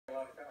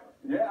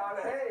Yeah,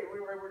 hey, we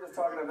were just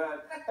talking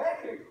about,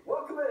 hey,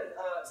 welcome in,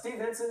 Steve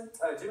Henson,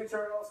 Jimmy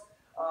Charles.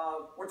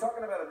 We're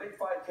talking about a big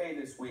 5K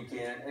this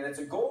weekend, and it's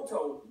a goal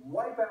to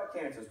wipe out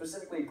cancer,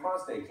 specifically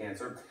prostate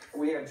cancer.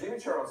 And we have Jimmy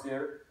Charles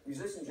here,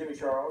 musician Jimmy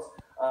Charles,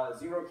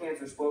 Zero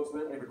Cancer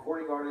spokesman and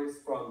recording artist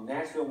from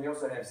Nashville. And we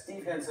also have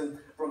Steve Henson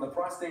from the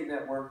Prostate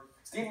Network.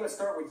 Steve, let's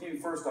start with you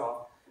first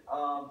off.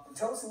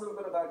 Tell us a little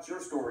bit about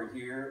your story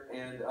here,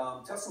 and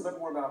tell us a little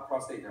bit more about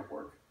Prostate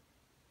Network.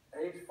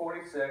 Age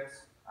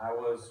 46, I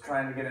was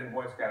trying to get in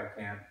Boy Scout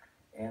camp,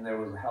 and there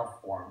was a health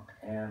forum.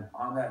 And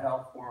on that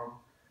health forum,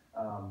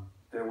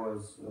 there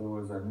was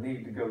a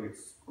need to go get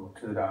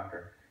to the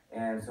doctor.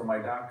 And so my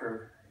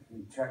doctor,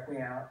 he checked me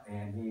out,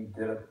 and he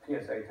did a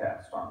PSA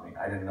test on me.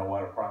 I didn't know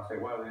what a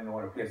prostate was. I didn't know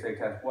what a PSA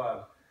test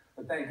was.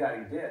 But thank God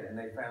he did, and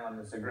they found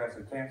this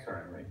aggressive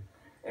cancer in me.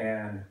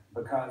 And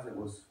because it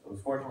was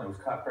fortunately, it was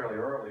caught fairly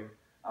early,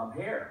 I'm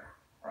here,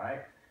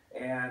 right?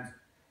 And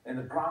in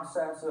the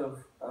process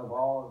of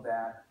all of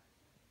that,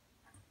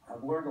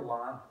 I've learned a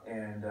lot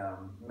and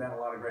met a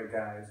lot of great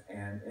guys.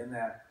 And in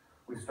that,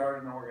 we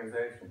started an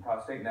organization,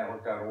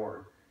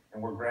 prostatenetwork.org.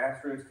 And we're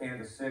grassroots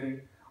Kansas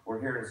City.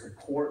 We're here to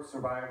support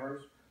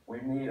survivors.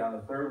 We meet on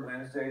the third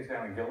Wednesdays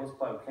down at Gillis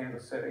Club,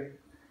 Kansas City.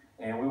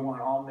 And we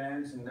want all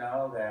men to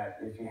know that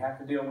if you have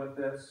to deal with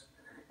this,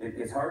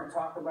 it's hard to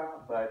talk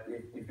about, but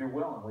if you're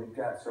willing, we've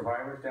got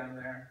survivors down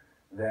there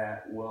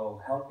that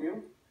will help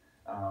you.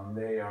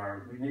 They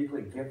are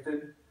uniquely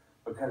gifted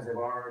because they've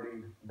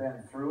already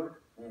been through it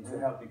to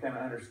help you kind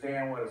of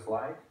understand what it's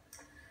like.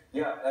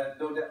 Yeah,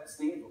 no doubt,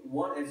 Steve.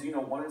 As you know,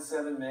 1 in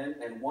 7 men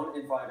and 1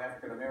 in 5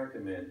 African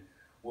American men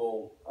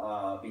will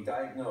be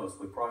diagnosed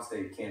with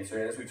prostate cancer.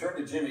 And as we turn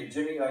to Jimmy,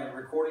 you're a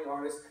recording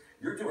artist.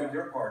 You're doing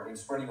your part in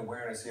spreading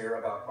awareness here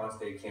about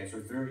prostate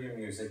cancer through your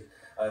music,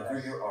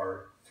 through your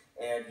art.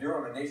 And you're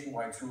on a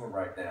nationwide tour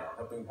right now,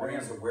 helping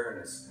raise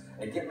awareness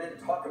and get men to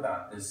talk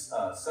about this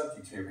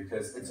subject here,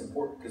 because it's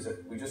important. Because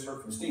we just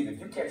heard from Steve, if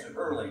you catch it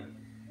early,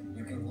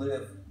 you can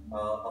live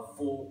a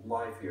full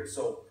life here.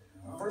 So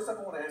first up,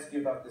 I want to ask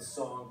you about this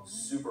song,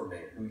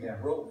 Superman, who you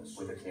wrote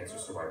with a cancer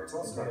survivor.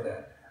 Tell us about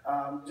that.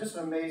 Just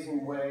an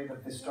amazing way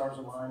that the stars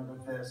aligned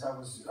with this. I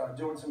was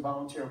doing some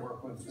volunteer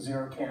work with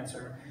Zero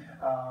Cancer,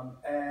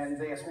 and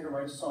they asked me to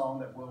write a song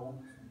that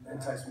will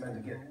entice men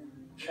to get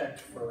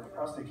checked for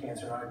prostate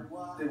cancer. And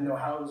I didn't know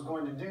how I was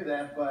going to do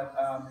that, but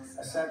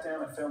I sat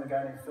down, I found a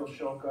guy named Phil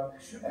Shoka,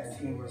 and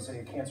he was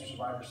a cancer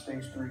survivor,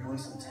 stage 3,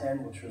 Gleason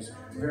 10, which was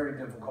very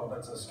difficult.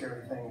 That's a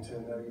scary thing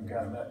to know you've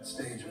got that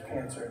stage of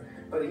cancer.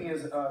 But he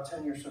is a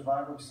 10-year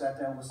survivor. We sat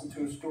down, listened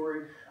to his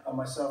story.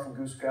 Myself and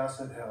Goose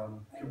Gossett,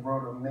 he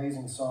wrote an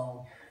amazing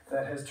song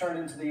that has turned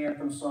into the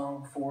anthem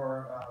song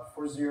for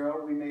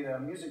Zero. We made a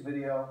music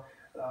video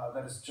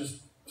that is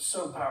just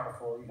so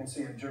powerful. You can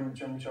see it at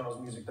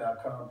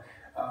JimmyCharlesMusic.com.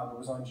 It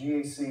was on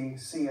GAC,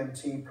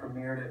 CMT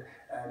premiered it,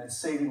 and it's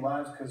saving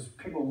lives because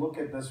people look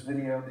at this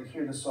video, they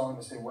hear the song,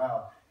 and they say,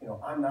 wow, you know,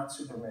 I'm not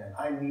Superman.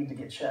 I need to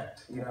get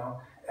checked, you know?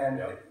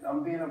 And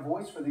I'm being a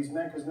voice for these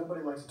men because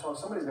nobody likes to talk.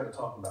 Somebody's got to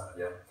talk about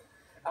it. Yeah.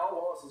 Al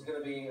Wallace is going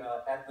to be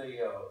at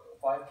the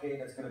 5K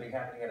that's going to be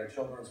happening at a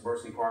Children's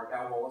Mercy Park.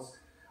 Al Wallace,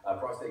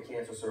 prostate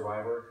cancer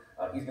survivor.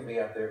 He's going to be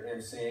out there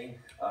emceeing.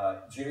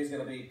 Jimmy's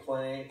going to be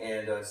playing.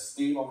 And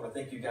Steve, I want to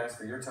thank you guys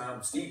for your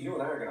time. Steve, you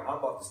and I are going to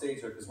hop off the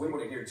stage here because we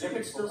want to hear Jimmy.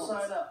 You can still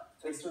sign up.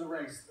 Thanks to the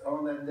race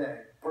on that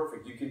day.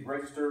 Perfect. You can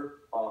register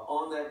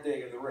on that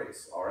day of the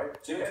race. All right?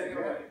 Jimmy, take it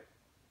away.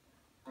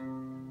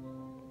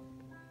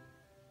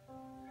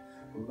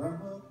 Well,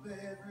 I'm up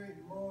every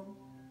morning,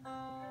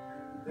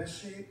 the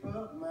best shape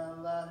of my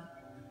life.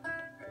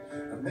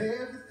 I'm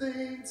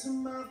everything to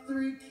my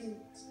 3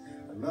 kids,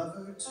 I love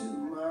her to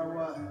my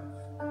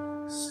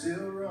wife.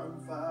 Still run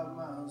 5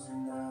 miles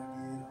when I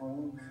get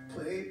home,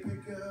 play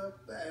pickup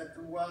at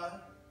the Y.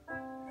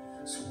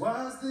 So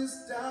why's this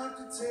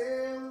doctor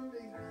telling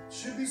me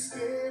should be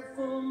scared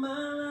for my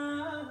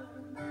life?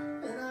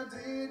 And I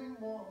didn't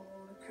want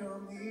to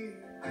come here,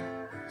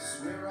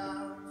 swear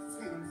I'm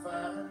feeling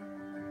fine.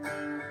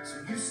 So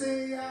you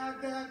say I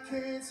got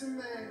cancer,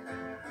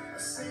 man, I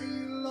say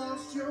you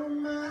lost your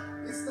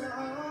mind. It's the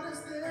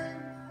hardest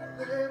thing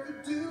I'll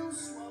ever do,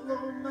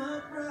 swallow my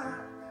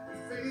pride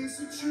and face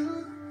the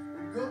truth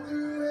and go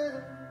through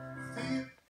it, feel